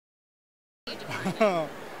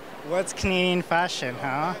What's Canadian fashion,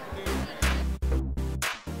 huh?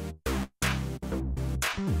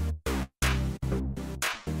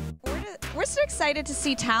 We're so excited to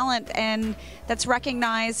see talent and that's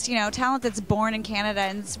recognized, talent that's born in Canada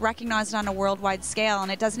and is recognized on a worldwide scale,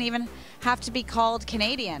 and it doesn't even have to be called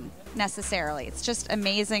Canadian necessarily. It's just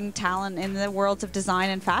amazing talent in the worlds of design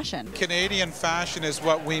and fashion. Canadian fashion is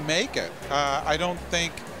what we make it. I don't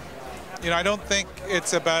think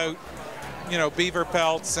it's about, beaver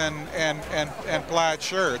pelts and plaid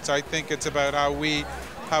shirts. I think it's about how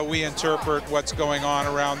we interpret what's going on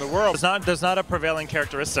around the world. There's not a prevailing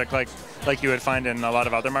characteristic like you would find in a lot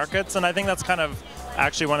of other markets, and I think that's kind of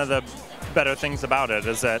actually one of the better things about it,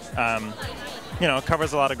 is that it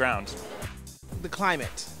covers a lot of ground. The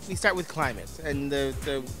climate. We start with climate, and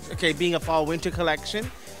being a fall-winter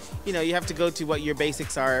collection, you have to go to what your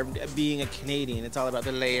basics are. Being a Canadian, it's all about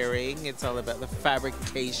the layering, it's all about the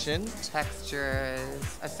fabrication. Textures,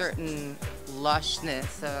 a certain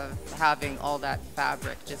lushness of having all that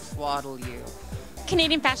fabric just swaddle you.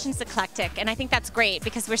 Canadian fashion's eclectic, and I think that's great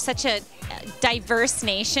because we're such a diverse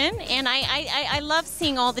nation, and I love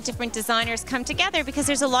seeing all the different designers come together because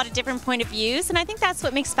there's a lot of different point of views, and I think that's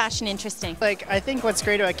what makes fashion interesting. I think what's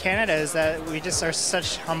great about Canada is that we just are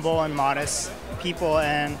such humble and modest people,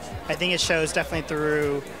 and I think it shows definitely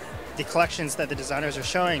through the collections that the designers are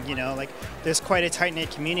showing. There's quite a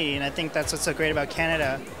tight-knit community, and I think that's what's so great about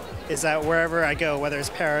Canada, is that wherever I go, whether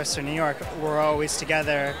it's Paris or New York, we're always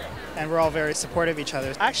together and we're all very supportive of each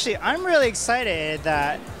other. Actually, I'm really excited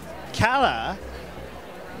that Kala,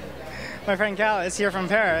 my friend Kala, is here from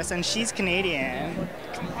Paris, and she's Canadian.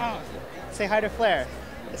 Come on, say hi to Flair.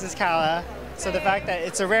 This is Kala. So the fact that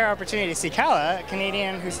it's a rare opportunity to see Kala, a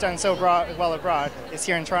Canadian who's done so well abroad, is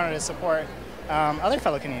here in Toronto to support other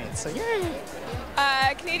fellow Canadians. So yay!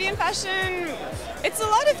 Canadian fashion, it's a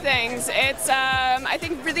lot of things. It's, I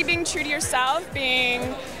think, really being true to yourself,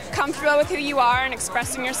 being comfortable with who you are and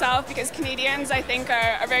expressing yourself, because Canadians, I think,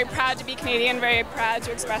 are very proud to be Canadian, very proud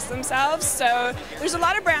to express themselves. So there's a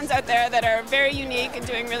lot of brands out there that are very unique and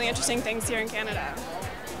doing really interesting things here in Canada.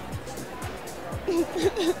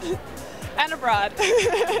 And abroad.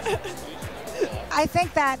 I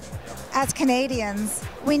think that as Canadians,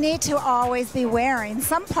 we need to always be wearing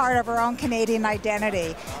some part of our own Canadian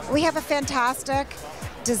identity. We have a fantastic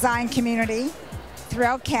design community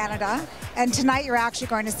throughout Canada, and tonight you're actually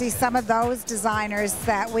going to see some of those designers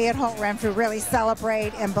that we at Holt Renfrew really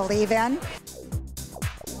celebrate and believe in.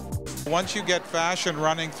 Once you get fashion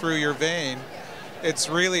running through your vein, it's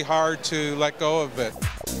really hard to let go of it.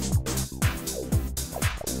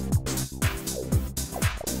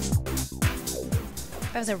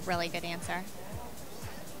 That was a really good answer.